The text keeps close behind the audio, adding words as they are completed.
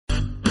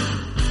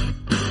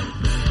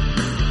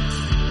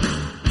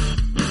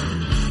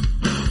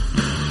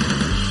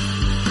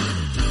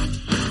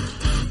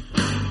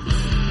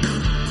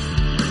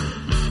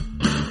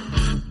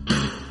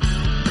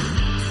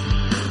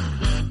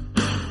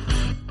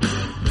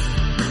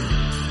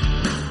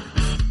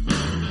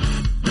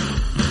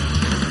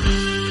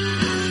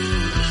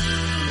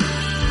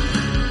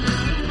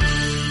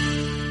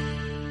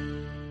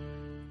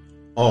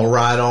All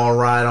right, all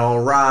right, all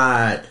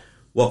right.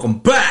 Welcome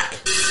back.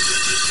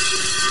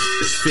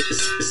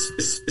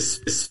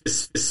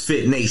 It's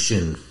Fit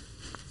Nation.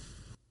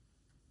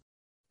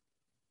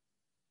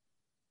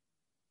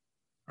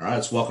 All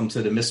right, so welcome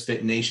to the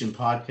Misfit Nation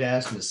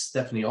podcast. Miss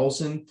Stephanie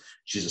Olson.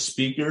 She's a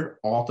speaker,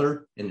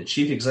 author, and the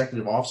chief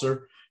executive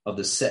officer of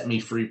the Set Me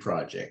Free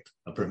Project,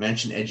 a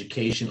prevention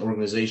education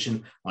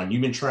organization on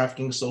human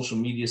trafficking, social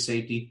media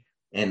safety,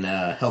 and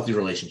healthy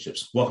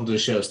relationships. Welcome to the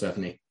show,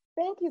 Stephanie.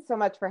 Thank you so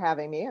much for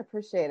having me. I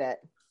appreciate it.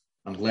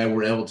 I'm glad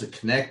we're able to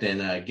connect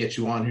and get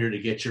you on here to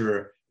get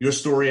your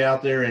story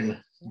out there, and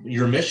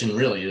your mission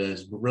really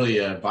is really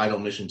a vital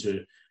mission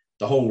to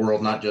the whole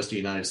world, not just the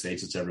United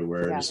States. It's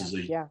everywhere. This is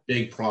a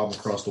big problem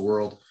across the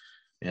world,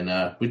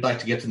 and we'd like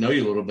to get to know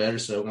you a little better.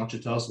 So why don't you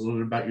tell us a little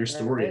bit about your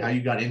story, how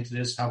you got into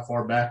this, how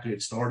far back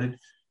it started?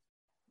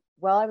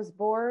 Well, I was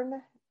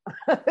born.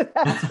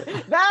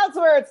 that's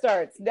where it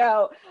starts.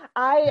 No,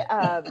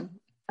 I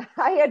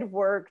had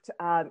worked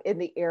in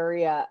the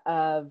area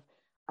of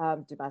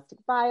domestic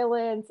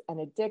violence and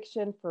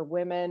addiction for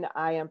women.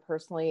 I am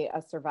personally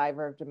a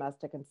survivor of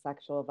domestic and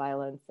sexual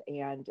violence,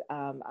 and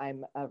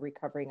I'm a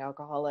recovering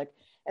alcoholic.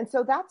 And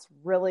so that's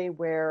really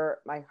where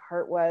my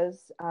heart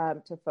was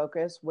to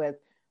focus with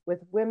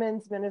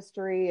women's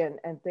ministry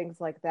and things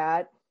like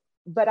that.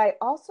 But I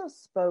also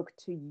spoke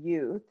to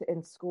youth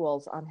in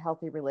schools on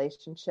healthy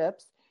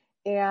relationships.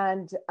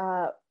 And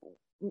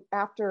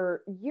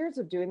after years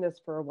of doing this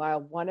for a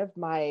while, one of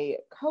my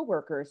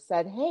coworkers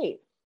said, "Hey,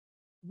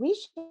 we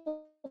should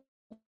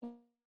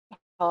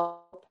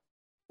help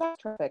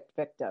sex trafficked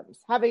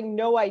victims," having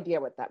no idea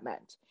what that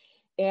meant.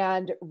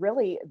 And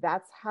really,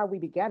 that's how we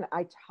began.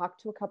 I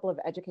talked to a couple of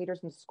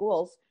educators in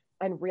schools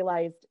and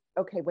realized,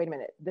 okay, wait a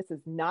minute, this is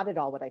not at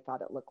all what I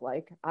thought it looked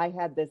like. I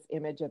had this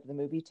image of the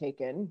movie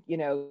Taken,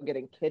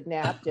 getting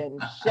kidnapped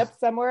and shipped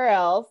somewhere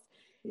else.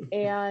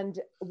 And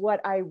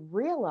what I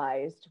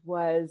realized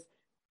was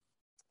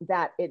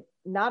that it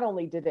not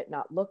only did it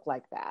not look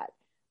like that,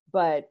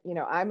 but,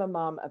 I'm a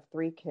mom of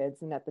 3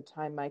 kids. And at the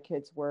time my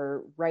kids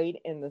were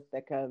right in the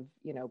thick of,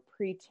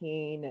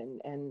 preteen.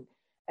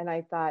 And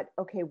I thought,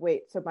 okay,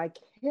 wait, so my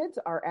kids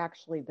are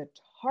actually the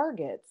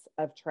targets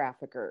of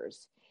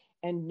traffickers,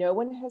 and no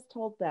one has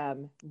told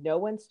them, no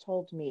one's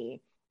told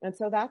me. And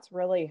so that's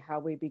really how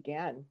we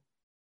began.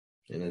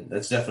 And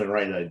that's definitely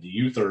right. The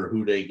youth are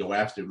who they go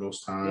after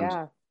most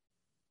times.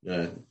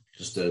 Yeah.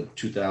 Just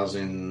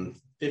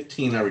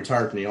 2015, I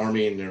retired from the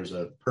Army, and there was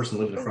a person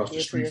living across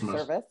the street from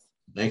us.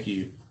 Thank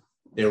you.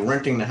 They were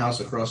renting the house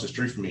across the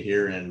street from me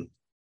here, and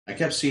I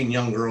kept seeing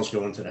young girls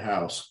go into the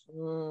house.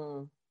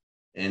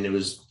 And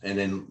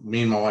then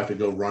me and my wife would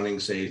go running,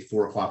 say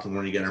 4:00 in the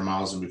morning to get our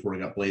miles in before it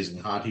got blazing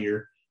hot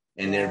here.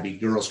 And there'd be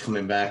girls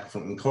coming back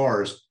from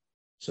cars.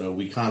 So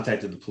we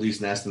contacted the police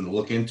and asked them to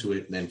look into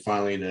it. And then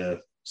finally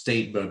the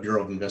State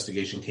Bureau of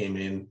Investigation came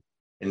in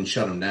and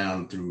shut them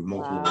down through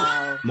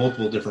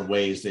multiple different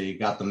ways. They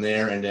got them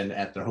there, and then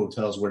at their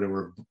hotels where they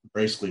were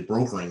basically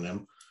brokering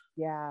them.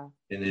 Yeah.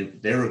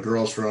 And there were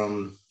girls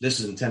this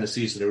is in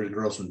Tennessee, so there were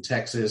girls from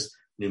Texas,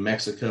 New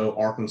Mexico,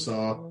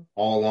 Arkansas,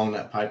 all along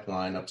that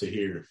pipeline up to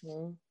here.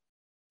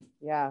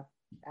 Yeah,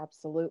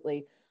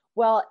 absolutely.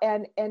 Well,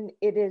 and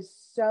it is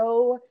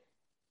so,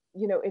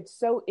 it's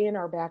so in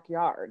our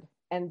backyard,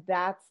 and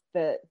that's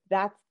the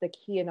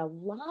key. And a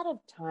lot of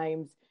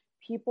times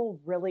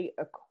people really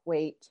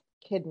equate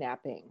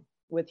kidnapping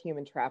with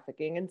human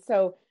trafficking. And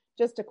so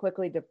just to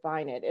quickly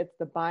define it, it's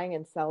the buying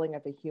and selling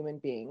of a human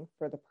being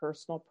for the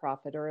personal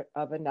profit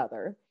of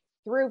another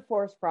through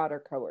force, fraud, or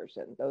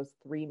coercion, those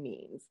 3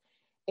 means.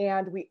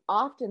 And we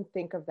often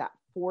think of that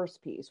force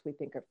piece. We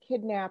think of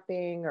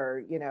kidnapping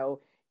or,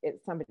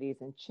 if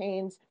somebody's in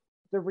chains.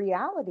 The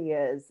reality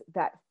is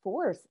that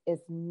force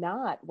is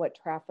not what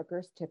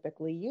traffickers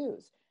typically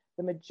use.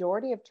 The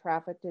majority of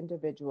trafficked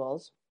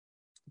individuals,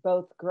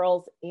 both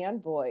girls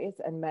and boys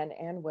and men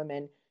and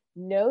women,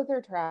 know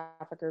their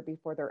trafficker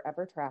before they're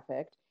ever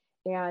trafficked.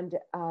 And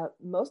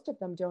most of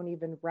them don't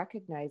even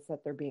recognize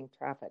that they're being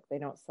trafficked. They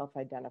don't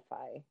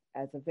self-identify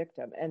as a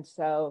victim. And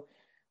so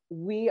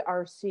we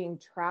are seeing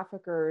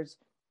traffickers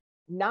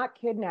not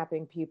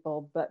kidnapping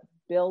people, but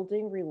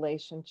building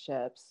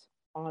relationships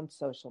on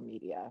social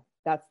media.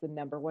 That's the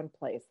number one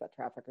place that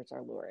traffickers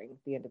are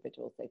luring the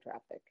individuals they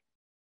traffic.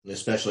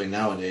 Especially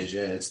nowadays,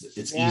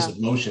 it's ease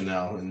of motion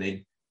now, and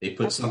they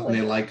put something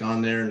they like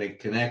on there and they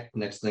connect.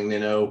 Next thing they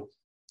know,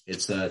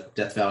 it's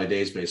Death Valley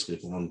days basically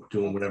for them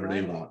doing whatever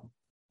they want.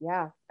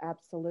 Yeah,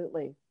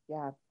 absolutely.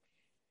 Yeah.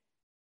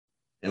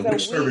 And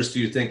which service do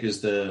you think is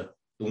the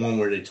one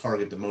where they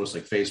target the most,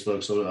 like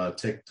Facebook, so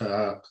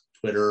TikTok,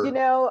 Twitter?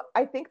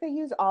 I think they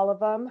use all of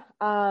them.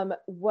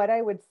 What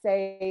I would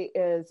say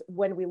is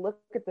when we look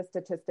at the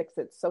statistics,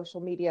 it's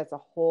social media as a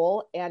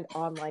whole and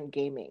online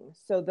gaming.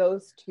 So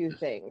those 2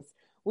 things.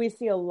 We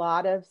see a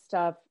lot of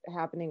stuff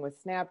happening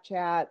with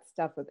Snapchat,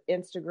 stuff with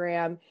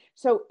Instagram.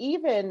 So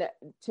even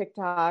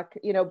TikTok,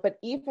 but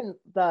even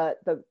the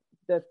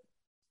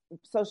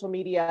social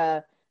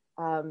media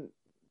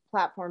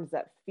platforms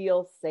that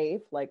feel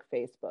safe, like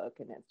Facebook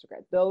and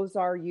Instagram, those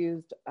are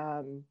used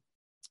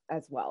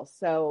as well.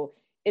 So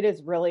it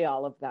is really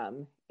all of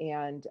them,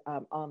 and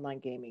online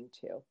gaming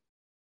too.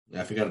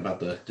 I forgot about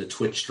the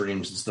Twitch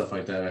streams and stuff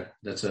like that.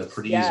 That's a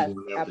pretty easy Yes,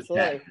 one to have the chat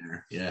absolutely. in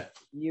there. Yeah.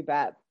 You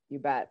bet. You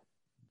bet.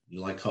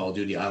 You like Call of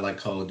Duty. I like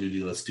Call of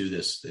Duty. Let's do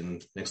this.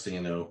 And next thing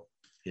you know,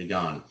 you're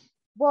gone.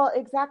 Well,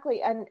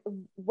 exactly. And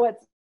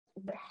what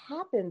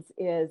happens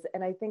is,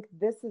 and I think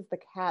this is the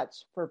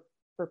catch for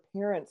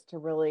parents to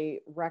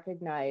really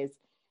recognize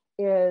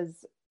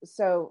is,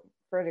 so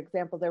for an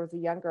example, there was a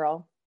young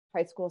girl,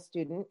 high school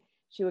student.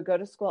 She would go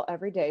to school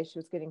every day. She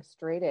was getting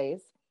straight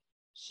A's.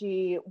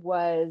 She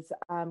was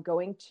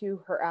going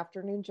to her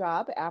afternoon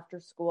job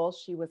after school.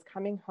 She was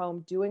coming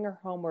home, doing her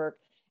homework,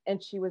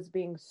 and she was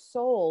being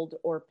sold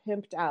or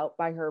pimped out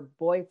by her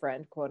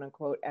boyfriend, quote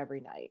unquote,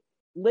 every night,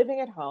 living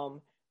at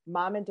home,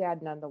 mom and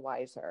dad none the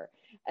wiser.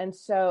 And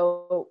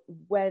so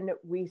when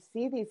we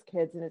see these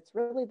kids, and it's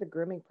really the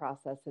grooming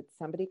process, it's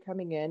somebody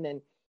coming in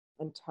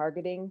and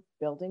targeting,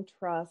 building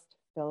trust,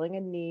 filling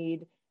a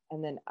need,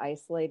 and then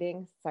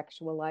isolating,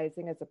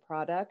 sexualizing as a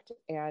product,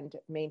 and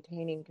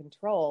maintaining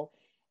control.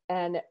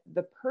 And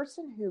the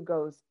person who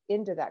goes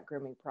into that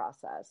grooming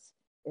process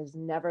is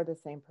never the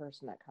same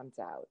person that comes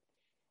out.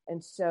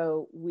 And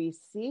so we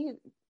see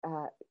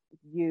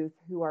youth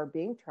who are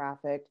being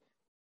trafficked,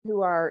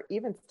 who are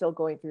even still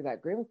going through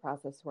that grooming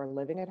process, who are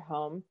living at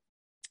home.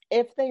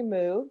 If they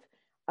move,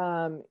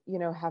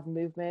 have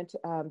movement,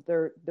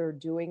 they're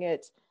doing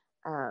it.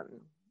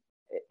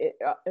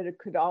 It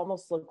could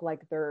almost look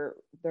like they're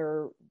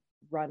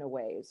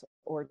runaways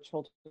or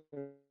children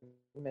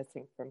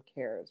missing from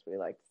care, as we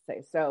like to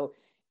say. So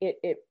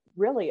it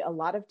really, a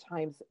lot of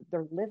times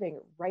they're living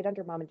right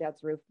under mom and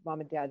dad's roof. Mom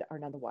and dad are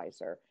none the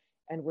wiser.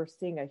 And we're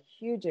seeing a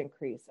huge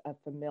increase of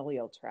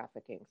familial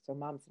trafficking. So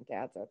moms and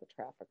dads are the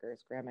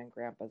traffickers, grandma and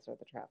grandpas are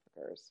the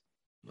traffickers.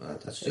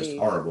 That's just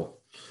horrible.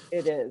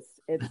 It is.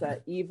 It's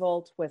an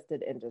evil,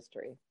 twisted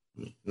industry.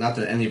 Not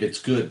that any of it's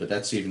good, but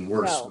that's even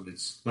worse. No. When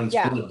it's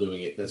blood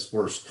doing it, that's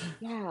worse.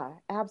 Yeah,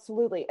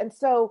 absolutely. And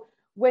so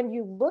when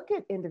you look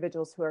at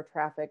individuals who are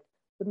trafficked,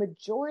 the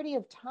majority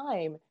of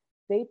time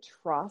they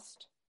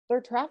trust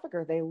their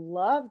trafficker. They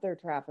love their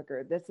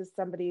trafficker. This is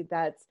somebody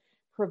that's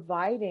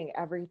providing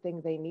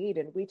everything they need.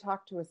 And we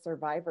talked to a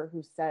survivor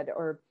who said,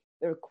 or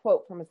a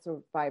quote from a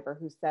survivor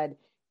who said,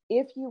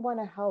 if you want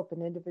to help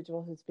an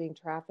individual who's being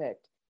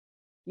trafficked,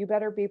 you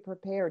better be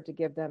prepared to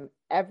give them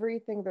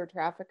everything their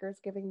trafficker is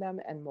giving them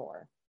and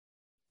more.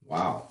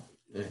 Wow.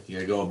 You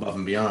gotta go above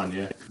and beyond,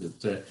 yeah,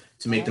 to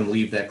make them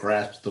leave that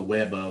grasp the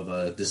web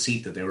of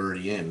deceit that they're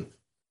already in.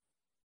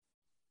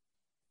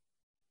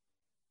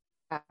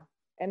 Yeah.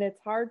 And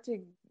it's hard to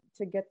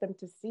get them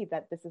to see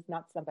that this is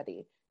not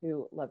somebody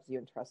who loves you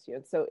and trusts you.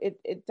 And so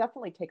it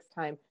definitely takes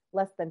time.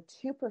 Less than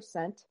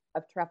 2%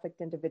 of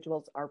trafficked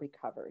individuals are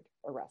recovered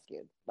or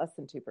rescued. Less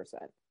than 2%.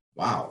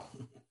 Wow.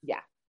 Yeah.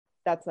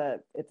 It's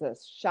a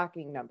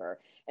shocking number.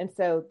 And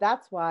so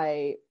that's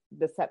why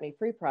the Set Me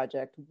Free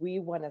project, we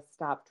want to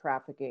stop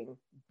trafficking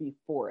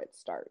before it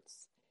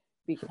starts,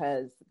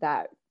 because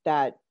that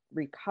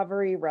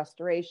recovery,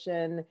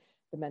 restoration,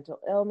 the mental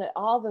illness,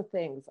 all the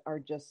things are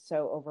just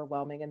so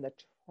overwhelming, and the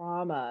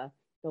trauma,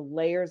 the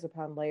layers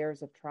upon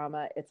layers of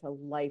trauma, it's a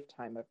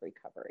lifetime of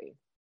recovery.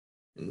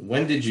 And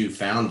when did you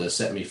found the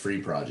Set Me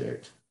Free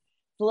project?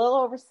 A little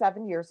over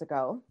 7 years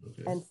ago.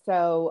 Okay. And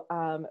so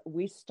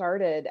we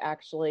started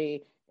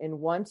actually in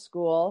one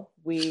school.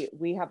 We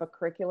have a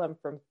curriculum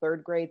from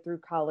third grade through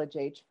college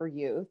age for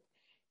youth.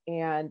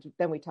 And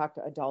then we talk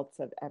to adults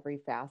of every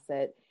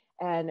facet.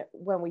 And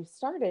when we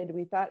started,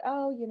 we thought,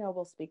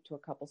 we'll speak to a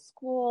couple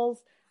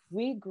schools.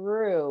 We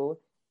grew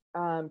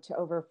to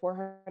over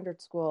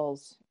 400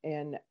 schools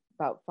in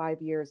about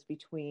 5 years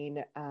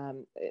between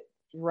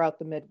throughout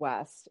the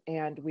Midwest,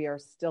 and we are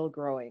still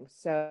growing.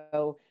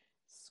 So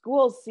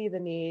schools see the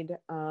need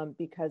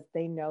because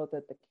they know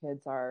that the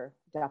kids are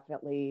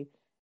definitely,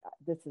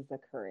 this is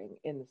occurring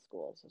in the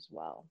schools as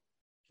well.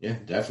 Yeah,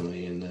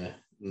 definitely. And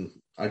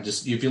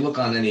if you look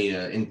on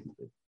any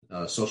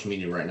social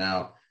media right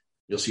now,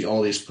 you'll see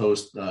all these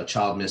posts,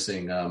 child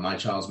missing, my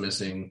child's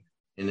missing.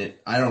 And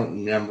I don't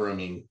remember,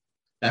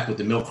 back with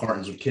the milk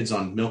cartons, with kids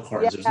on milk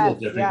cartons, it was a little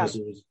different because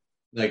it was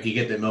like you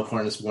get that milk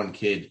carton, it's one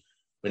kid.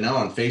 But now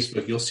on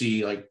Facebook, you'll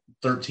see like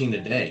 13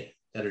 a day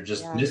that are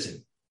just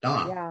missing,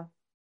 gone. Yeah.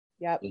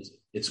 Yep.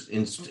 It's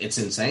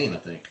insane, I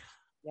think.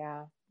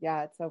 Yeah.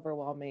 It's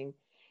overwhelming.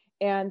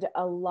 And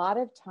a lot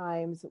of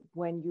times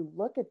when you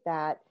look at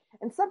that,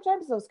 and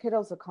sometimes those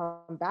kiddos will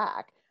come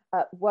back.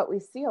 What we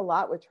see a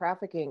lot with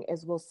trafficking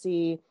is we'll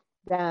see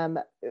them,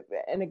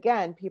 and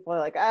again, people are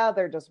like,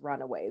 they're just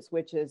runaways,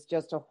 which is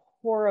just a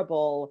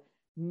horrible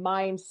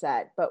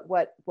mindset. But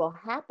what will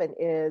happen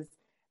is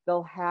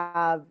they'll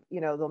have,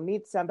 they'll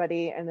meet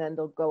somebody and then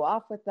they'll go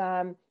off with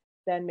them.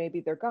 Then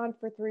maybe they're gone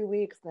for 3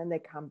 weeks, then they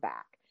come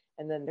back.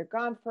 And then they're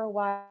gone for a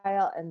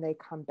while and they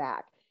come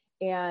back.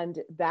 And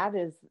that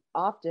is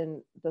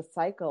often the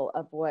cycle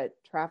of what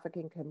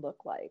trafficking can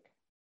look like.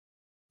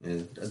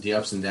 And the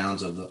ups and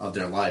downs of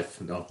their life.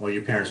 Well,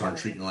 your parents aren't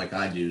treating like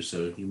I do,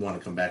 so you want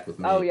to come back with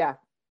me. Oh, yeah.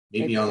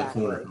 Maybe exactly. On the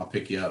corner, I'll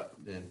pick you up.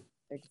 And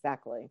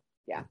Exactly.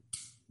 Yeah.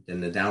 Then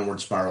the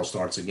downward spiral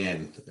starts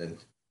again. And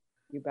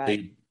you bet.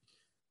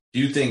 Do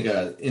you think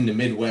in the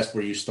Midwest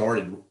where you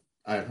started,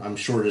 I'm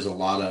sure there's a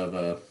lot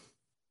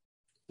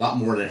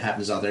more that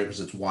happens out there because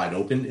it's wide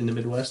open in the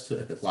Midwest,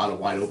 a lot of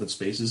wide open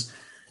spaces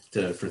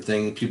for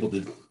people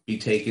to be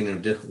taken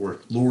or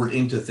lured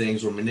into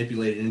things or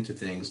manipulated into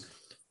things.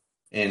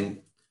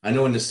 And I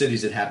know in the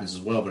cities it happens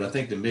as well, but I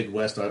think the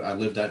Midwest, I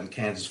lived out in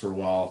Kansas for a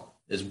while,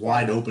 as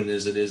wide open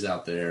as it is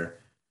out there,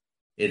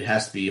 it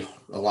has to be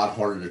a lot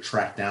harder to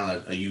track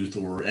down a youth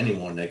or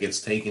anyone that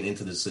gets taken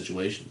into the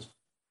situations.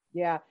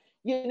 Yeah.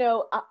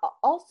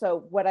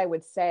 Also, what I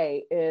would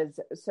say is,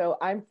 so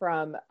I'm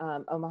from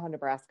Omaha,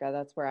 Nebraska.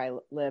 That's where I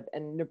live.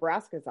 And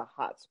Nebraska is a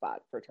hot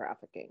spot for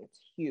trafficking. It's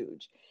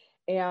huge.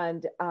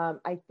 And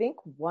I think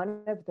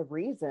one of the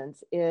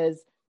reasons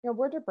is,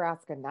 we're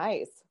Nebraska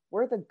nice.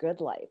 We're the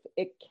good life.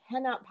 It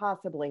cannot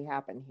possibly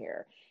happen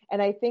here.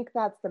 And I think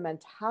that's the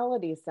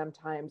mentality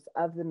sometimes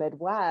of the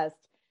Midwest.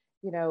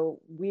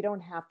 We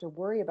don't have to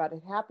worry about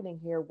it happening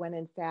here when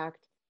in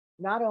fact,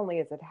 not only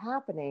is it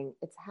happening,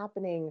 it's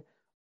happening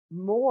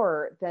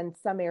more than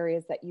some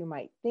areas that you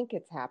might think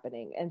it's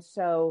happening. And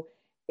so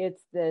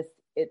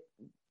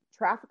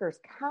traffickers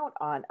count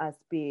on us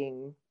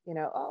being,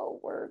 oh,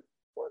 we're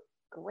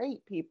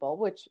great people,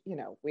 which,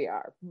 we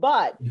are,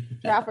 but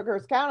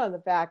traffickers count on the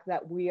fact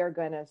that we are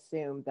going to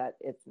assume that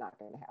it's not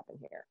going to happen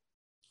here.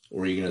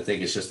 Or you're going to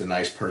think it's just a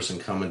nice person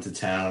coming to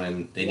town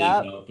and they need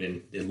help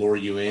and they lure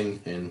you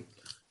in and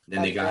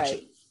then they got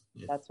you.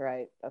 Yeah. That's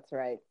right.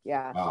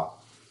 Yeah. Wow.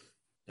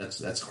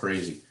 That's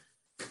crazy.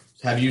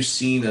 Have you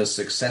seen a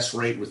success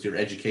rate with your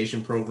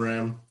education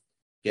program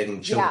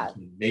getting children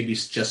to maybe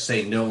just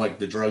say no, like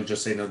the drugs,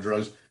 just say no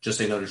drugs, just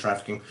say no to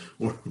trafficking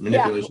or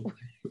manipulation? Yeah.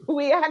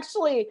 We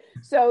actually,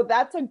 so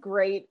that's a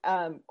great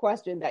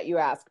question that you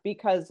ask,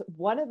 because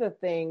one of the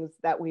things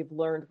that we've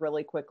learned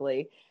really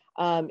quickly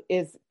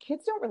is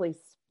kids don't really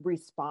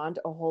respond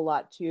a whole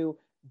lot to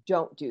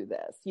don't do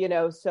this,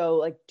 so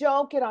like,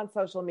 don't get on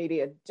social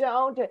media,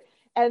 don't.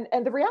 And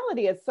the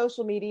reality is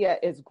social media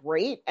is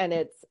great, and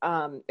it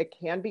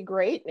can be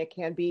great and it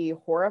can be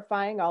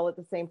horrifying all at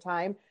the same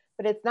time,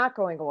 but it's not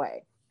going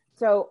away.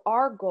 So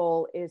our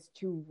goal is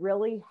to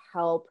really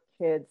help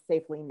kids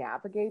safely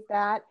navigate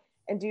that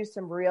and do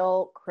some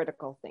real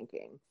critical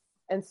thinking.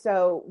 And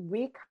so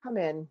we come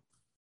in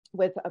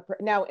with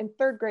now in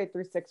 3rd grade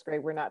through 6th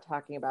grade, we're not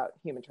talking about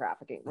human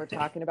trafficking. We're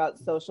talking about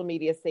social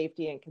media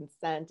safety and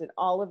consent and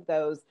all of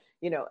those,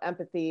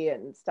 empathy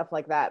and stuff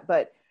like that.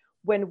 But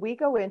when we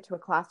go into a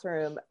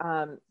classroom,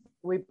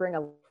 we bring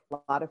a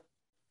lot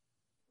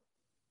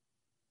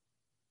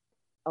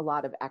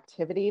of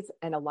activities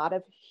and a lot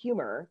of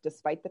humor,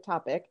 despite the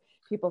topic.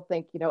 People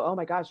think, oh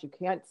my gosh, you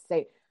can't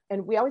say.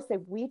 And we always say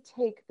we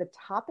take the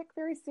topic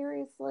very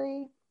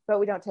seriously, but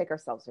we don't take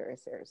ourselves very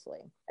seriously.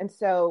 And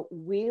so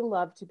we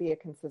love to be a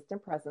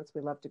consistent presence. We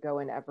love to go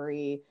in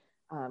every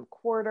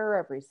quarter,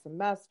 every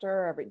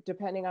semester,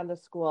 depending on the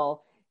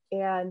school.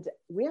 And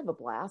we have a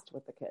blast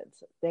with the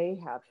kids. They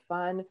have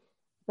fun.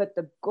 But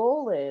the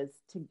goal is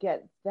to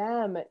get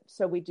them,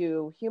 so we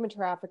do human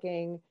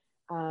trafficking,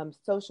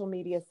 social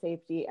media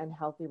safety, and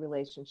healthy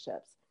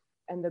relationships.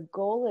 And the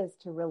goal is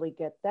to really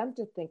get them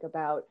to think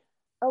about,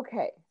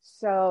 okay,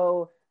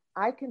 so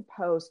I can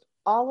post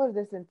all of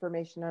this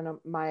information on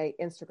my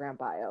Instagram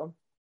bio.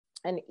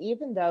 And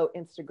even though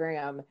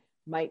Instagram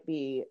might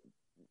be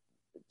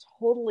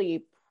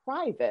totally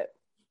private,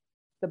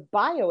 the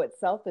bio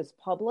itself is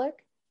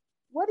public.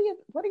 What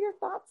are your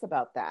thoughts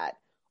about that?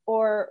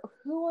 Or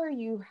who are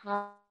you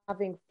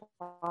having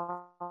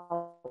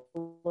follow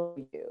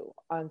you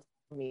on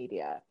social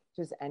media?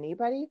 Just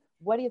anybody?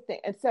 What do you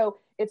think? And so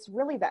it's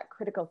really that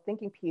critical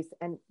thinking piece.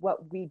 And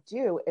what we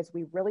do is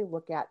we really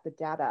look at the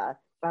data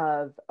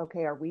of,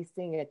 okay, are we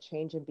seeing a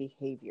change in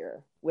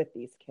behavior with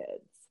these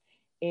kids?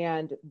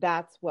 And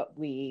that's what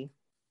we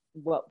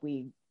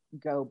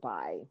go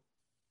by.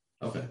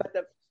 Okay. But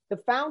the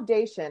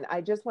foundation,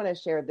 I just want to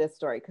share this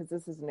story because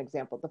this is an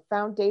example. The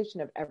foundation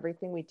of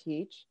everything we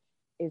teach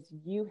is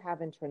you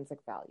have intrinsic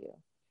value,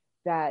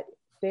 that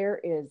there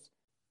is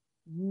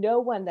no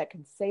one that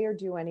can say or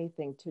do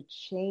anything to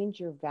change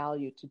your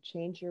value, to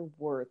change your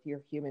worth, your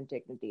human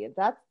dignity. And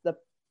that's the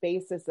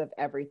basis of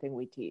everything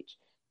we teach.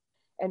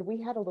 And we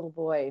had a little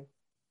boy,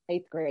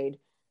 8th grade,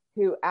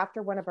 who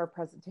after one of our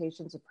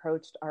presentations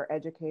approached our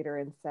educator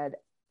and said,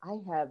 I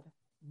have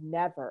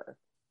never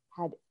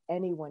had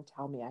anyone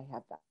tell me I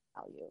have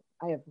value.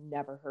 I have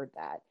never heard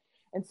that.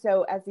 And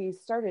so as he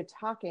started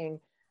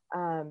talking,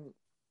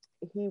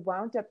 he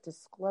wound up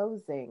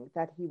disclosing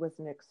that he was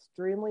in an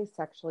extremely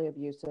sexually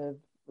abusive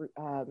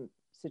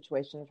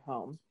situation at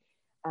home.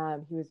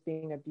 He was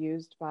being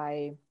abused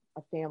by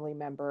a family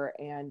member,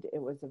 and it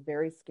was a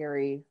very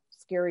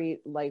scary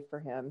life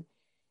for him.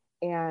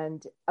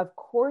 And of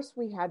course,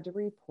 we had to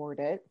report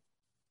it.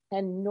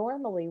 And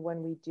normally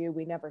when we do,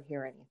 we never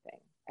hear anything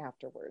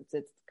afterwards.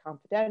 It's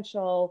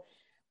confidential.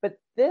 But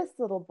this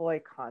little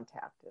boy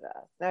contacted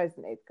us. I was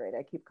in 8th grade.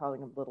 I keep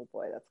calling him little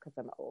boy. That's because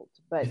I'm old.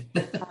 But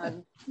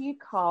he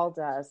called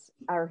us,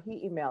 or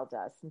he emailed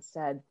us and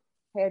said,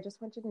 hey, I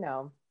just want you to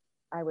know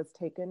I was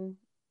taken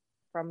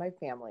from my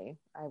family.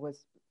 I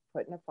was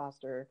put in a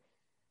foster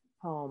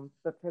home,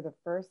 but for the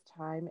first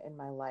time in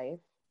my life,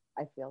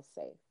 I feel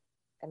safe.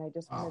 And I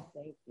just want to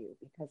thank you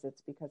because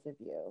it's because of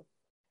you.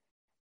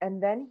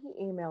 And then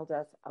he emailed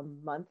us a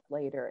month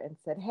later and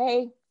said,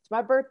 hey, it's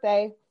my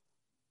birthday.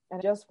 And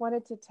I just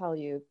wanted to tell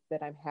you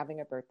that I'm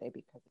having a birthday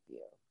because of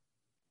you.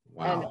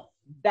 Wow. And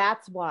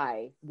that's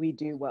why we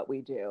do what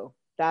we do.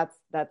 That's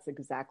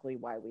exactly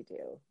why we do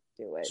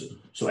it.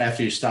 So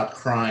after you stopped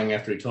crying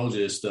after he told you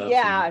this stuff,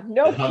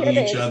 no hugging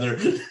each other,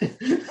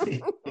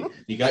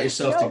 you got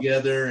yourself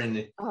together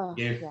and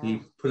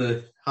you put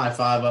a high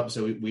five up.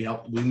 So we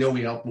helped. We know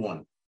we helped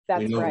one.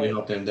 That's we know right. We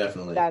helped him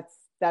definitely.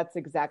 That's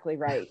exactly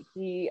right.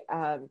 He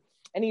and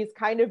he's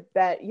kind of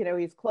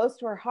he's close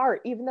to our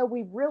heart, even though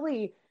we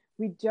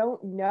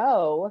don't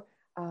know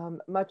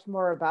much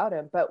more about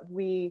him, but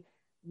we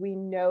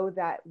know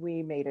that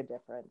we made a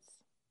difference,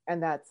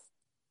 and that's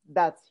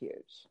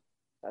huge.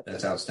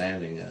 That's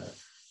outstanding.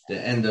 The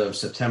end of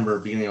September,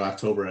 beginning of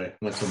October, I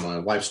went to my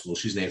wife's school.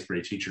 She's an 8th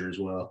grade teacher as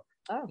well.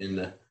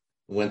 And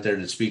went there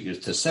to speak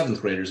to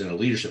 7th graders in a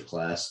leadership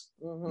class.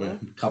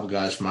 Mm-hmm. A couple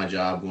guys from my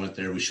job went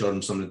there. We showed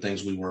them some of the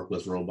things we work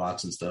with,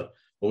 robots and stuff.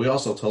 But we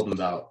also told them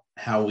about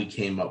how we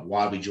came up,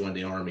 why we joined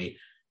the Army,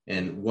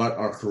 and what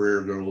our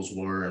career goals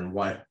were, and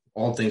why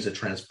all things that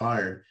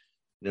transpired.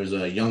 There was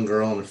a young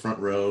girl in the front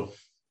row,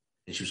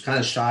 and she was kind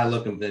of shy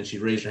looking, but then she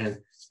raised her hand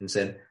and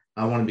said,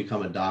 I want to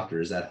become a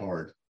doctor. Is that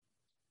hard?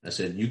 I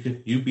said, you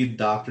be the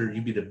doctor.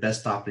 You be the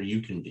best doctor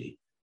you can be.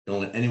 Don't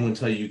let anyone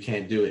tell you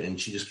can't do it.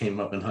 And she just came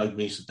up and hugged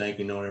me. So thank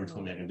you. No one ever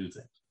told me I can do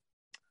things.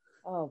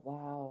 Oh,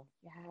 wow.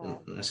 Yeah.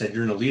 And I said,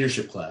 you're in a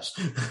leadership class.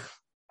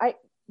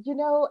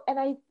 And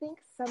I think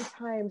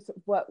sometimes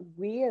what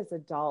we as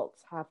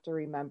adults have to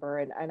remember,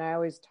 and I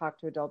always talk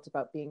to adults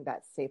about being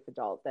that safe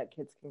adult that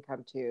kids can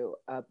come to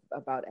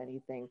about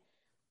anything,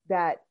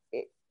 that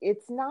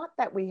it's not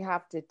that we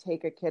have to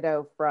take a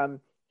kiddo from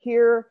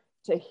here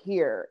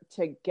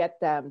to get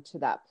them to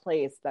that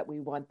place that we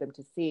want them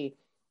to see.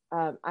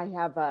 I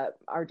have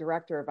our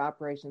director of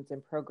operations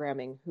and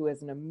programming, who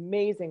is an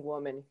amazing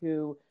woman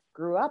who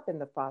grew up in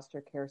the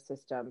foster care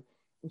system.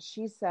 And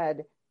she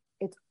said,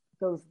 it's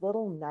those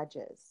little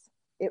nudges.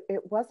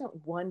 It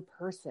wasn't one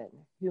person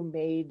who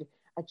made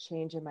a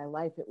change in my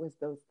life. It was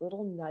those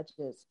little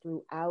nudges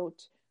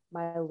throughout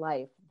my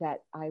life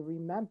that I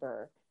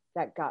remember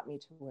that got me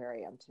to where I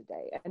am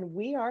today. And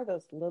we are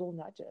those little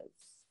nudges.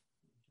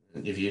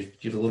 If you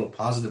give a little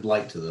positive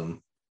light to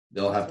them,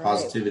 they'll have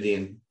positivity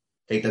and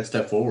take that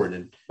step forward.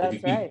 And if you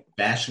keep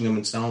bashing them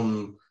and telling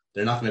them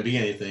they're not going to be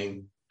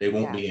anything, they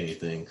won't be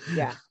anything.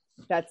 Yeah,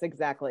 that's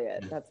exactly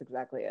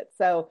it.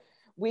 So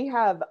we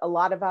have a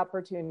lot of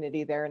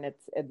opportunity there, and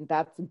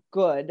that's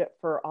good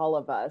for all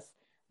of us.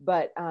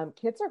 But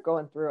kids are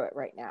going through it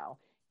right now.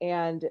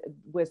 And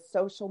with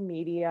social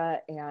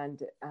media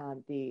and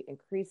the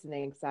increase in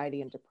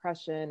anxiety and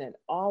depression and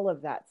all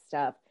of that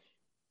stuff,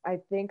 I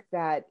think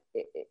that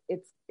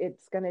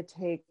it's going to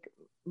take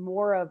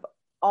more of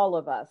all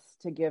of us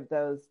to give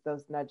those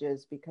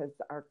nudges, because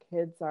our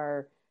kids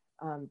are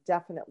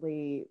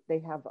definitely, they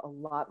have a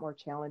lot more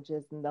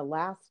challenges. In the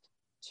last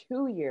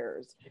 2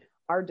 years,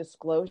 our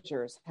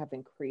disclosures have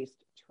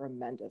increased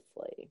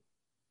tremendously.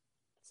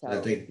 So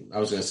I think I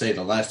was going to say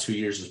the last 2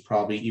 years is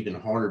probably even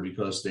harder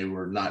because they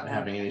were not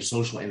having any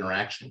social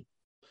interaction.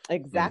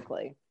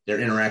 Exactly. Their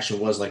interaction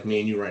was like me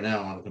and you right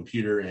now on a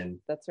computer, and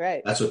that's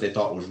right. That's what they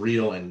thought was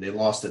real, and they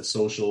lost that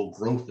social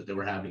growth that they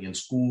were having in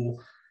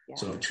school. Yeah.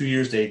 So in 2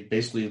 years, they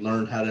basically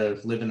learned how to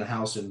live in the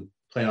house and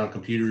play on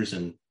computers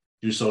and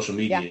do social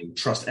media and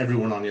trust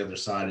everyone on the other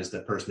side as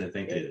the person they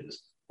think it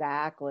is.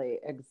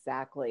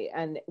 Exactly.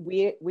 And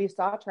we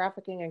saw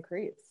trafficking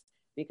increase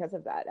because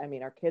of that. I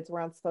mean, our kids were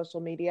on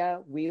social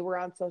media. We were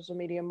on social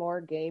media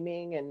more,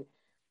 gaming, and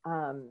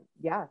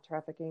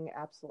trafficking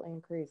absolutely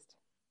increased.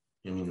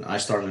 I mean, I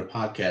started a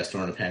podcast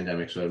during the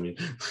pandemic, so I mean,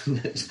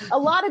 a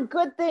lot of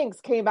good things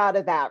came out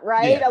of that,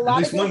 right? Yeah, a lot at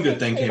least of one good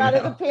thing came out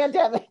of the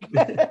pandemic.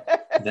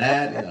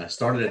 I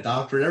started a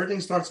doctorate. Everything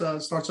starts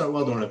out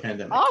well during the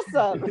pandemic.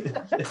 Awesome.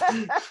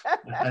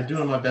 I'm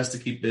doing my best to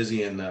keep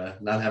busy and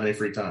not have any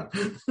free time.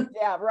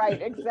 Yeah,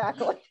 right.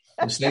 Exactly.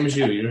 Same as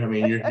you.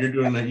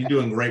 You're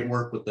doing great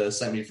work with the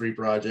Set Me Free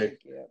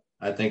project.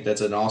 I think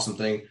that's an awesome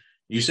thing.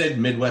 You said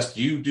Midwest.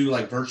 Do you do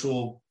like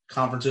virtual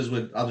conferences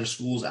with other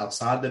schools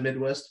outside the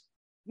Midwest?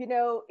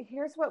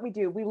 Here's what we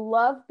do. We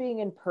love being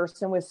in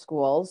person with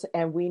schools,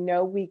 and we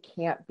know we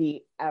can't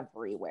be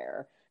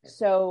everywhere.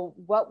 So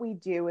what we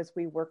do is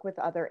we work with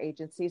other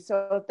agencies.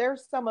 So if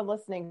there's someone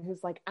listening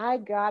who's like, I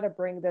got to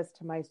bring this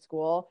to my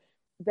school,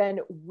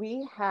 then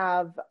we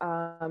have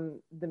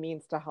the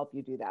means to help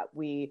you do that.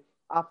 We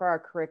offer our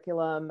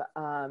curriculum,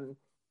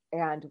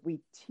 and we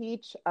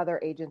teach other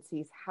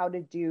agencies how to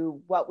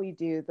do what we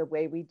do, the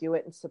way we do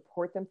it, and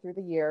support them through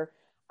the year.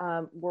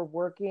 We're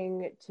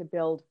working to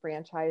build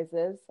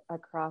franchises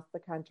across the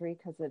country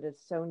because it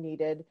is so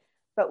needed.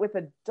 But with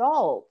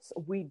adults,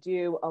 we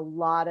do a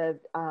lot of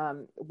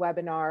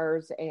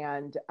webinars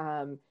and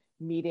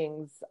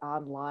meetings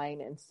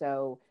online. And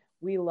so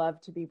we love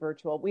to be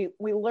virtual.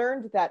 We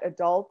learned that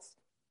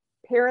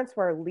parents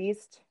were our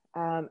least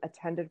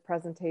attended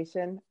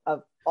presentation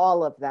of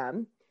all of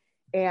them.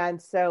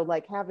 And so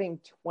like having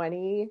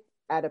 20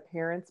 at a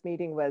parents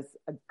meeting was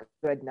a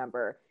good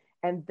number.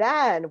 And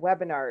then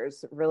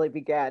webinars really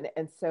began.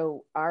 And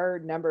so our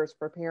numbers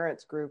for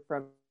parents grew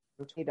from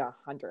 20 to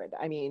 100.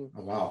 I mean,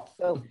 oh, wow.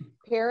 So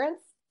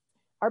parents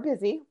are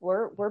busy.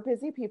 We're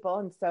busy people.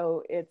 And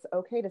so it's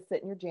okay to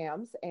sit in your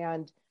jams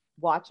and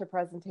watch a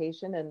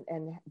presentation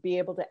and be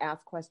able to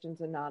ask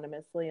questions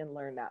anonymously and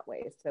learn that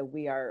way. So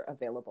we are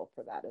available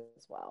for that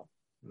as well.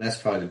 That's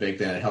probably the big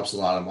thing. It helps a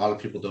lot. A lot of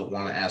people don't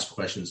want to ask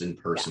questions in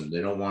person.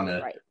 They don't want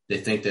to, They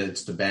think that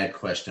it's the bad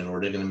question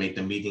or they're going to make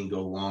the meeting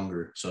go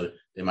longer. So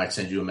they might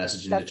send you a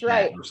message in the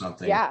chat or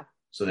something. Yeah.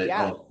 So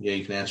that,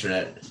 you can answer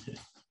that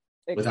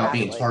without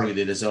being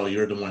targeted as,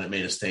 you're the one that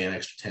made us stay an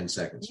extra 10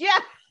 seconds. Yeah.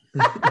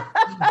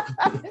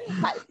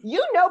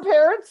 You know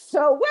parents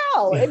so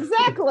well.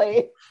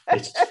 Exactly.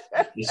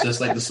 It's just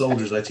like the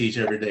soldiers I teach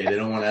every day. They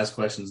don't want to ask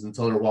questions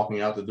until they're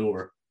walking out the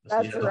door.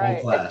 That's the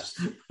whole class.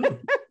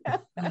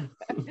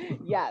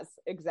 Yes,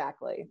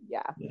 exactly.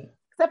 Yeah.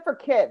 Except for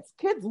kids.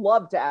 Kids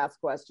love to ask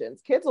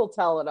questions. Kids will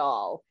tell it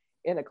all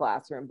in a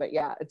classroom. But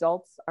yeah,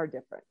 adults are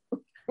different.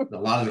 A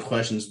lot of the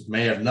questions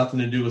may have nothing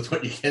to do with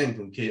what you're getting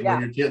from kids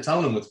when you're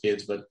telling them with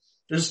kids, but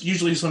there's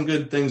usually some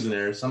good things in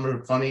there. Some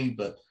are funny,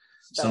 but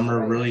some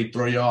are really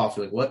throw you off.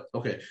 You're like, what?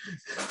 Okay.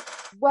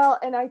 Well,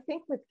 and I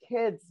think with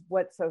kids,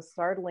 what's so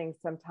startling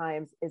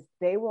sometimes is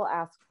they will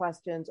ask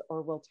questions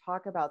or will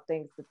talk about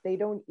things that they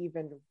don't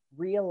even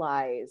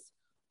realize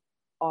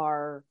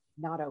are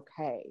not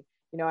okay.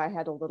 You know, I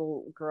had a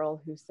little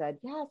girl who said,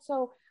 yeah,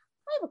 so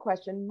I have a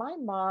question. My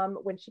mom,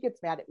 when she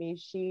gets mad at me,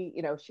 she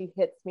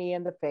hits me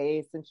in the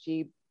face and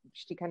she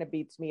kind of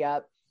beats me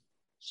up.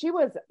 She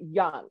was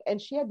young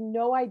and she had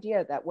no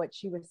idea that what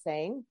she was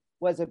saying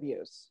was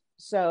abuse.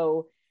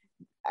 So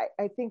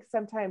I think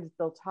sometimes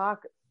they'll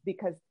talk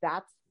because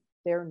that's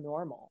their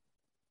normal.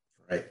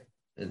 Right.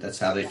 And that's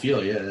how they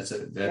feel. Yeah.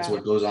 That's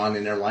what goes on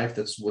in their life.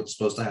 That's what's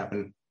supposed to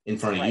happen in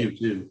front of you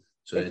too.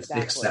 So it's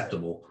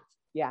acceptable.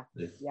 Yeah.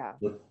 Yeah.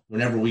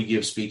 Whenever we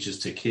give speeches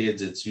to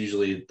kids, it's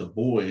usually the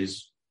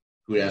boys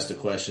who ask the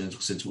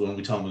questions. Since when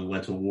we tell them we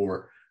went to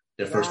war,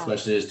 their first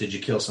question is, did you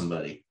kill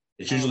somebody?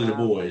 It's usually the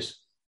boys.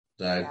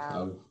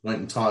 I went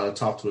and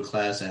talked to a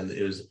class, and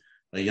it was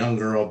a young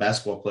girl,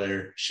 basketball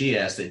player. She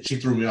asked it. She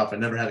threw me off. I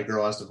never had a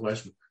girl ask the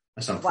question.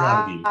 I said, I'm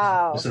proud of you.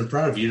 I said, I'm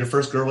proud of you. You're the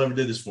first girl ever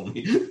did this for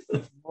me.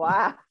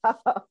 Wow.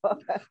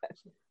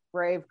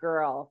 Brave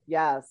girl.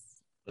 Yes.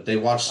 But they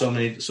watch so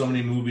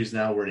many movies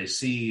now where they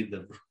see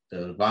the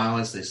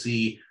violence, they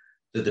see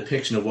the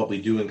depiction of what we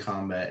do in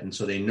combat, and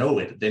so they know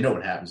it. They know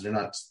what happens. They're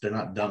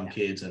not dumb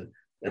kids, and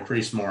they're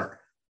pretty smart.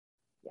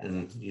 Yeah.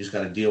 And you just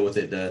got to deal with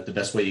it the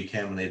best way you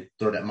can when they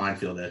throw that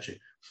minefield at you.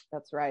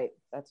 That's right.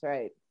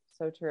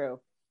 So true.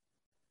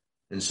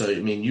 And so, I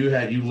mean, you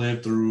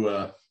lived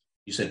through,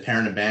 you said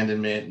parent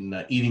abandonment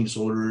and eating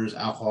disorders,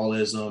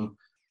 alcoholism,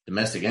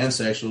 domestic and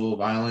sexual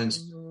violence.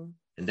 Mm-hmm.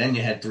 And then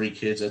you had 3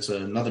 kids. That's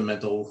another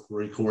mental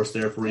recourse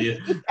there for you.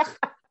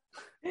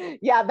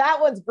 Yeah,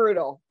 that one's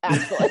brutal,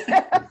 actually.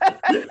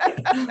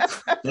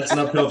 That's an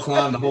uphill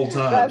climb the whole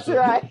time. That's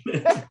right.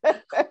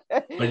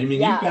 But I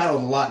mean, you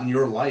battled a lot in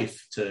your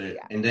life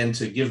and then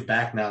to give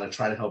back now to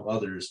try to help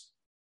others.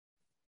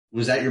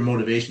 Was that your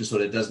motivation so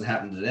that it doesn't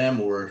happen to them,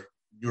 or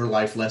your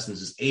life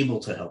lessons is able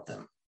to help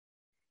them?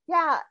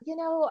 Yeah,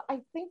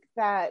 I think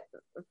that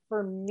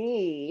for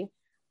me,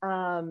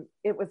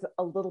 it was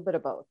a little bit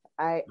of both.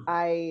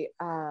 I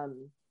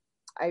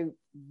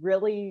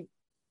really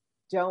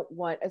don't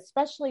want,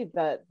 especially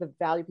the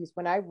value piece.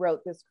 When I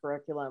wrote this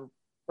curriculum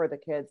for the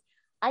kids,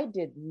 I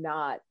did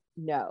not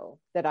know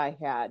that I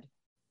had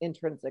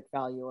intrinsic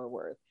value or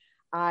worth.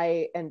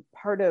 And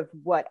part of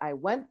what I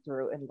went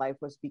through in life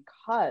was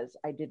because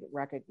I didn't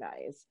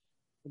recognize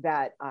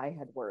that I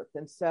had worth.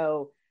 And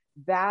so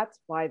that's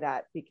why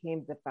that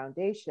became the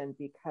foundation,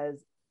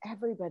 because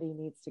everybody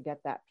needs to get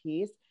that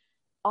piece.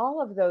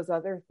 All of those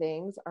other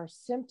things are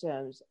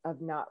symptoms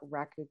of not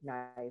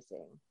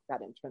recognizing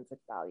that intrinsic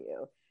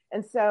value.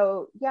 And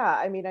so,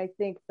 I mean, I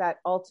think that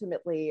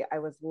ultimately I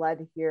was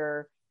led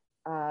here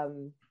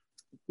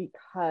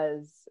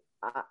because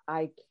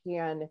I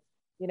can,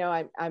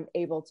 I'm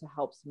able to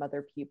help some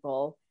other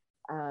people.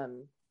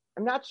 I'm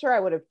not sure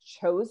I would have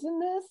chosen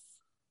this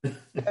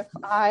if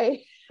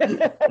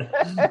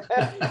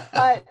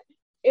but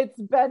it's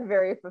been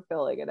very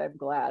fulfilling, and I'm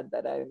glad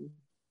that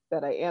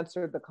I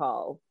answered the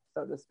call,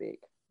 so to speak.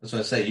 That's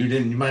what I say.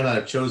 You might not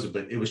have chosen,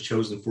 but it was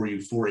chosen for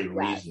you for a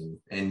reason,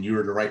 and you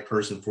were the right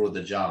person for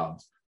the job.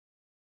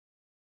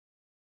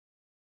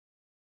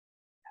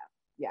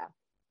 Yeah.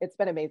 It's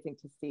been amazing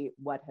to see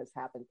what has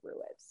happened through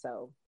it.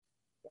 So,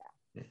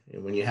 yeah.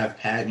 And when you have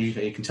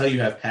you can tell you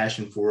have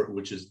passion for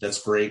it,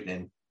 that's great.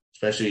 And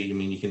especially, I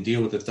mean, you can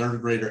deal with the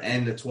third grader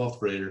and the 12th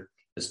grader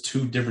as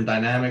two different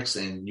dynamics,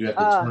 and you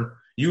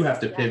have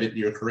to pivot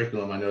your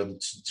curriculum, I know,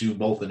 to do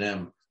both of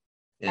them.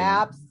 And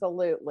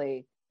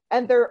absolutely.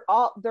 And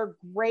they're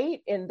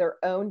great in their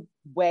own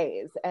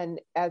ways. And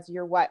as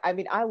your wife, I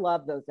mean, I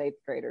love those eighth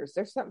graders.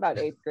 There's something about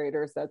eighth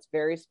graders that's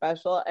very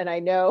special. And I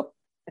know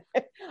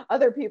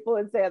other people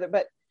would say other,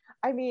 but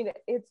I mean,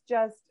 it's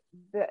just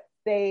that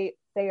they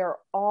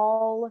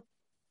all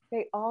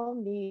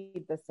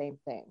need the same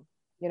thing.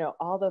 You know,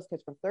 all those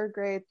kids from third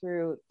grade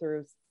through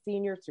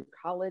seniors through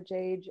college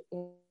age.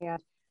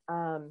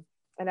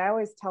 And I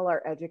always tell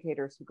our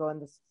educators who go in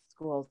the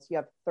schools, you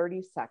have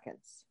 30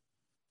 seconds.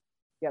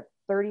 You have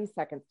 30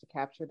 seconds to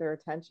capture their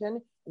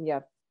attention, and you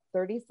have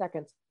 30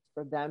 seconds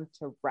for them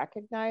to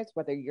recognize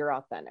whether you're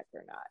authentic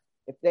or not.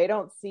 If they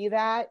don't see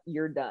that,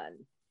 you're done.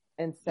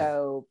 And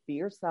so be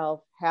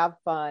yourself, have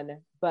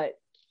fun, but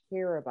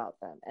care about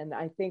them. And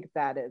I think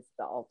that is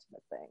the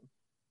ultimate thing.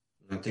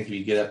 I think if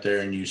you get up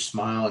there and you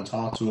smile and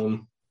talk to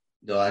them,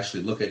 they'll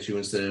actually look at you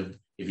instead of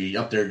if you're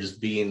up there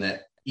just being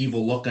that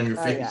evil look on your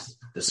face,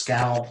 the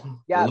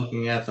scowl,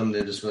 looking at them,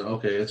 they're just going,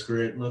 okay, that's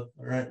great. Look,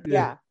 all right. Good.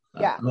 Yeah.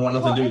 I don't want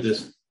nothing to do with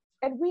this.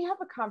 And we have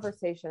a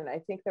conversation. I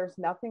think there's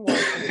nothing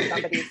worse than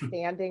somebody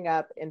standing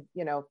up in,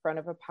 front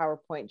of a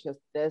PowerPoint, just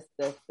this.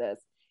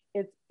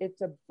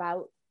 It's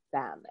about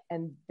them,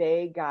 and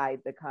they guide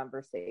the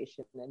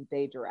conversation and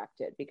they direct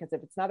it, because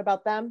if it's not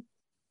about them,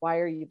 why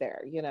are you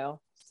there?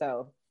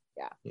 So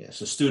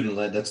so student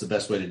led, that's the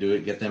best way to do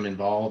it. Get them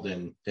involved,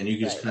 and then you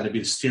can just kind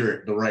of steer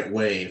it the right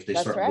way. If they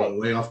start going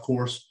way off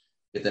course,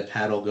 get that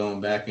paddle going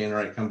back in,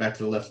 right, come back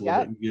to the left a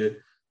little bit. Good.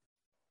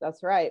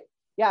 That's right.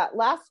 Yeah,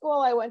 last school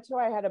I went to,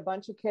 I had a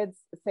bunch of kids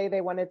say they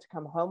wanted to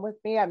come home with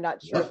me. I'm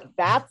not sure if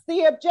that's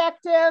the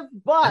objective,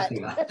 but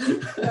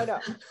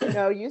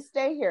no, you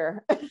stay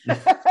here.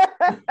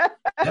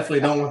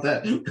 Definitely don't want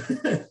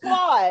that.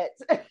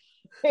 But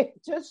it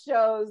just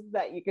shows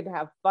that you can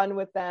have fun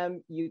with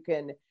them. You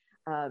can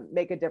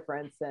make a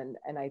difference, and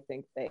I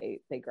think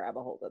they grab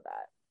a hold of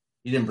that.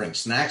 You didn't bring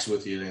snacks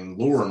with you and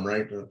lure them,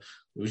 right? It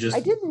was just.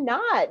 I did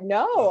not.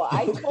 No,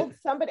 I told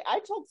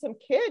some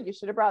kid you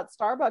should have brought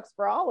Starbucks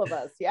for all of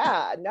us.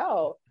 Yeah,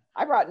 no,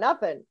 I brought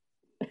nothing.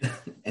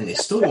 And they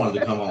still wanted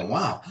to come on.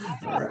 Wow.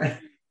 All right.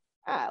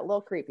 A little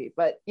creepy,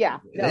 but yeah.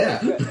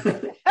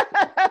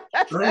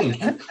 Strange.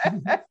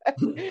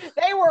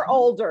 They were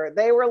older.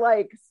 They were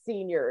like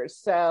seniors.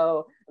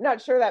 So I'm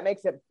not sure that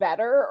makes it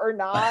better or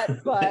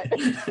not, but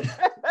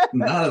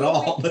not at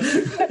all.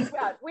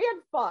 We had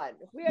fun.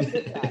 We had a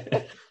good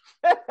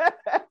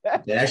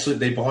time.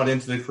 They bought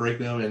into the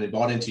curriculum, and they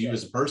bought into you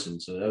as a person.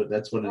 So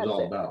that's what it's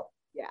all about.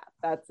 Yeah,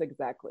 that's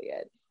exactly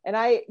it. And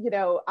I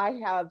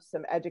have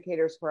some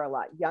educators who are a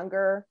lot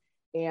younger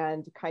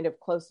and kind of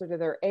closer to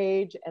their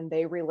age, and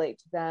they relate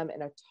to them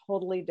in a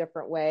totally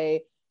different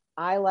way.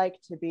 I like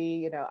to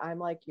be, I'm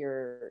like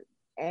your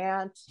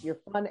aunt, your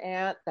fun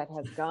aunt that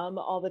has gum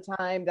all the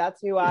time. That's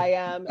who I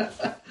am.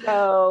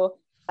 So,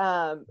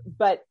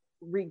 but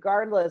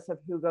regardless of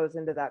who goes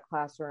into that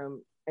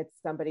classroom, it's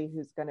somebody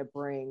who's going to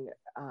bring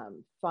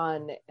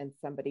fun, and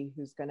somebody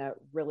who's going to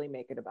really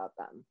make it about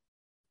them.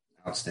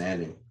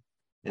 Outstanding.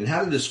 And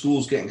how did the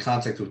schools get in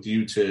contact with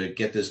you to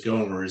get this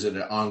going, or is it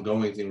an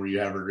ongoing thing where you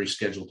have it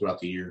rescheduled throughout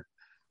the year?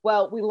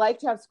 Well, we like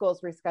to have schools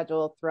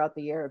rescheduled throughout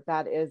the year.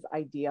 That is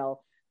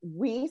ideal.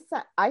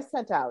 I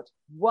sent out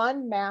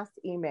one mass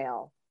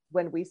email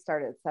when we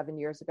started 7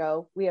 years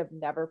ago. We have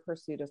never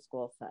pursued a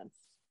school since.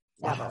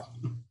 Never.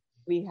 Wow.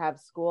 We have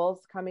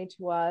schools coming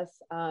to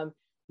us.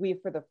 We,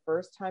 for the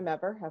first time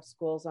ever, have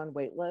schools on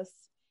wait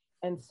lists.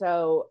 And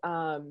so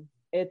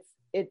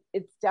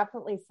it's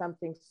definitely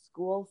something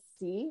schools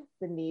see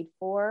the need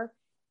for,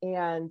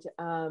 and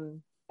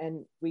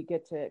we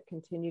get to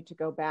continue to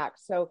go back.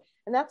 So,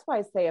 and that's why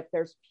I say, if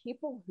there's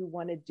people who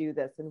want to do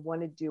this and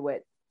want to do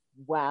it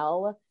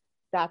well,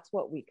 that's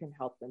what we can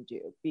help them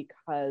do,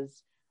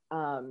 because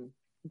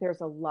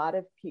there's a lot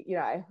of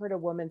I heard a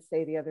woman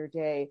say the other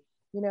day,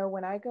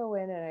 when I go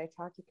in and I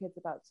talk to kids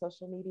about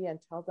social media and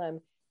tell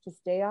them to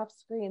stay off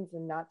screens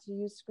and not to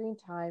use screen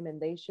time, and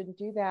they shouldn't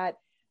do that,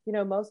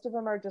 most of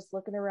them are just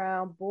looking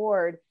around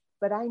bored.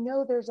 But I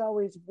know there's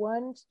always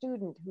one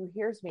student who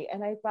hears me,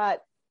 and I thought,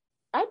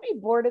 I'd be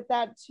bored at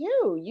that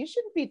too. You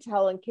shouldn't be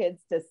telling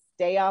kids to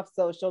stay off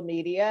social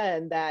media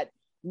and that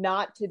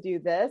not to do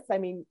this. I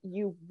mean,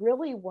 you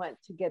really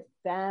want to get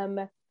them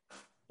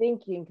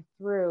thinking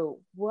through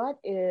what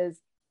is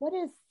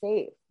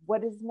safe,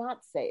 what is not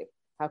safe.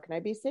 How can I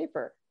be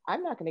safer?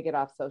 I'm not going to get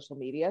off social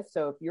media.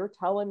 So if you're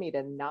telling me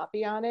to not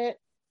be on it,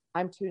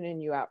 I'm tuning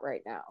you out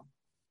right now.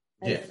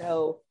 And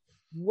so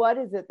what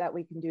is it that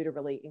we can do to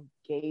really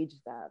engage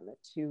them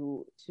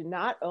to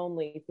not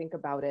only think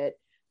about it,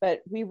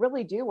 but we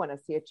really do want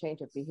to see a change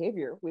of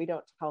behavior. We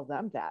don't tell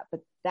them that, but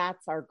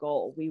that's our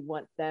goal. We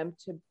want them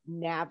to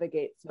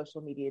navigate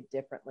social media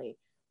differently.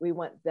 We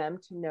want them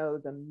to know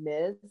the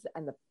myths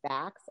and the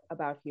facts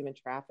about human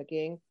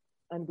trafficking,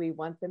 and we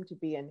want them to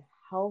be in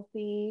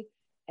healthy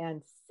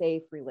and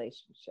safe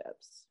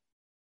relationships.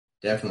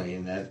 Definitely.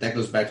 And that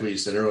goes back to what you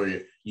said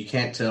earlier. You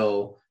can't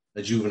tell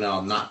a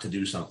juvenile not to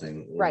do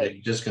something. Right.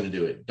 They're just going to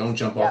do it. Don't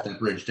jump off that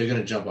bridge. They're going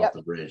to jump off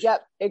the bridge.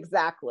 Yep,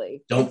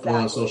 exactly. Don't go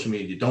on social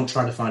media. Don't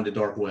try to find the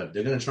dark web.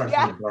 They're going to try to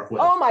find the dark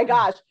web. Oh my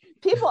gosh.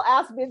 People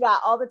ask me that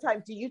all the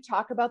time. Do you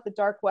talk about the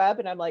dark web?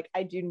 And I'm like,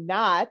 I do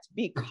not,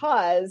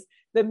 because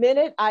the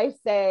minute I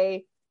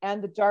say,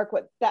 and the dark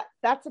web,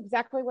 that's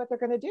exactly what they're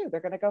going to do.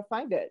 They're going to go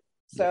find it.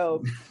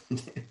 So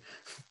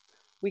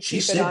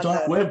she said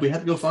dark web. We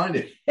have to go find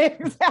it.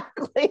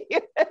 Exactly.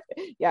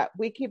 Yeah,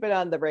 we keep it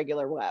on the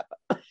regular web.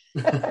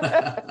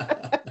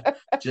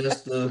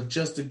 just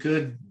a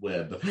good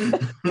web.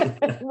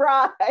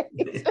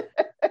 Right.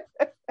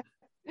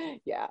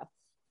 Yeah.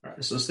 All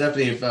right. So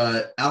Stephanie, if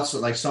outside,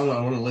 like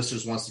one of the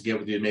listeners wants to get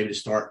with you, maybe to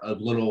start a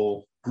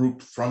little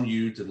group from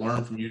you to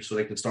learn from you so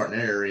they can start in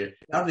their area,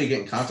 how do they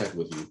get in contact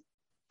with you?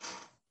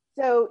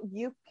 So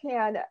you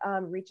can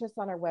reach us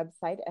on our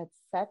website at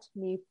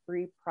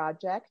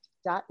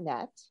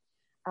setmefreeproject.net.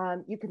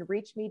 You can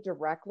reach me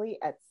directly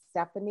at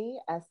Stephanie,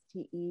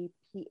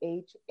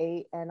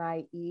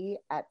 STEPHANIE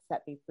at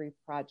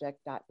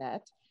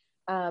setmefreeproject.net.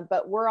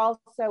 But we're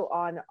also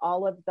on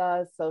all of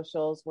the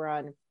socials. We're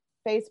on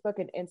Facebook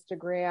and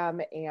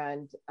Instagram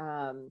and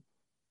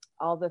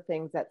all the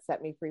things at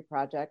Set Me Free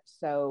Project.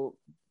 So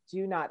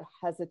do not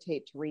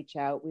hesitate to reach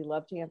out. We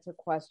love to answer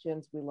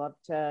questions. We love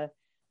to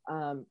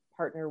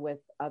partner with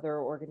other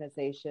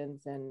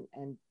organizations and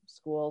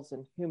schools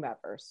and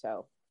whomever.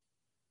 So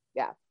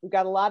yeah, we've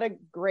got a lot of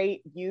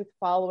great youth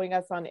following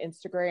us on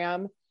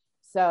Instagram.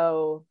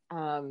 So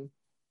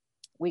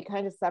we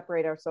kind of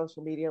separate our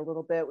social media a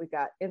little bit. We've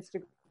got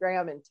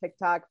Instagram and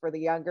TikTok for the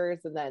youngers,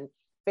 and then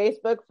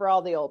Facebook for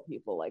all the old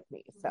people like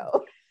me.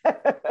 So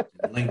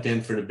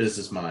LinkedIn for the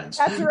business minds.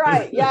 That's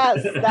right.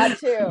 Yes, that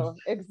too.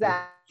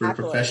 Exactly. For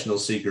professional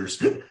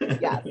seekers.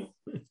 Yes.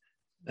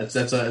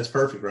 That's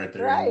perfect right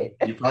there. Right.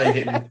 You're probably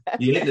hitting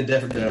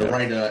the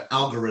right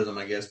algorithm,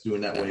 I guess,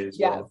 doing that way as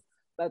well.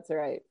 That's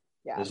right.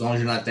 Yeah. As long as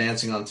you're not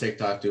dancing on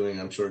TikTok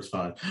I'm sure it's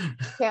fine.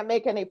 Can't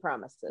make any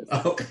promises.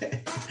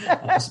 Okay.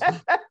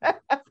 Awesome.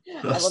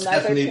 I will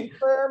neither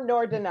confirm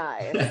nor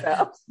deny.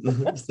 So.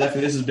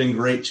 Stephanie, this has been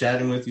great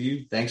chatting with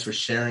you. Thanks for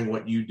sharing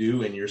what you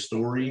do and your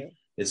story.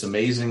 It's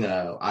amazing.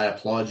 I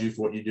applaud you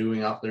for what you're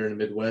doing out there in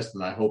the Midwest,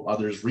 and I hope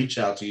others reach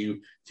out to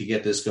you to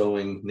get this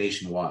going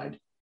nationwide.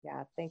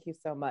 Yeah, thank you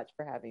so much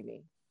for having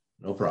me.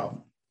 No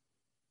problem.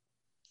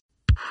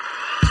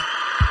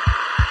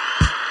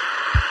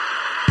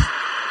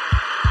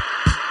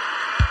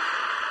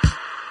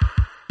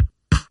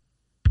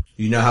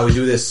 You know how we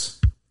do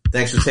this.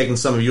 Thanks for taking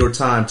some of your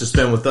time to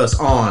spend with us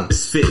on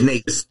Fit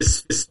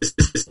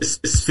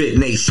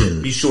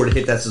Nation. Be sure to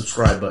hit that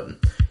subscribe button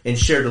and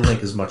share the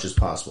link as much as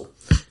possible.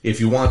 If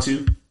you want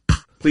to,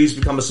 please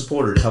become a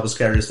supporter to help us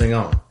carry this thing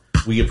on.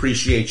 We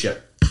appreciate you.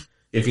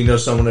 If you know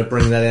someone that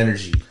brings that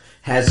energy,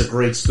 has a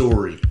great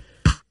story,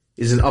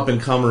 is an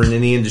up-and-comer in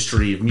the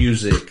industry of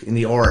music, in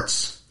the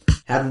arts,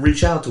 have them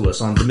reach out to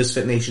us on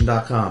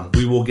themisfitnation.com.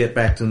 We will get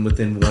back to them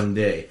within one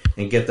day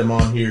and get them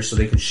on here so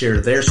they can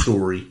share their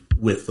story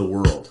with the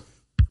world.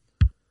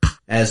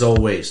 As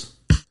always,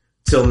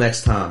 till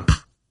next time,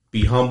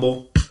 be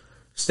humble,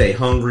 stay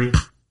hungry,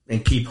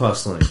 and keep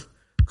hustling,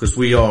 because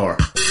we are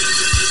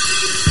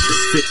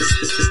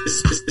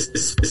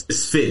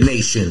Fit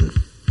Nation.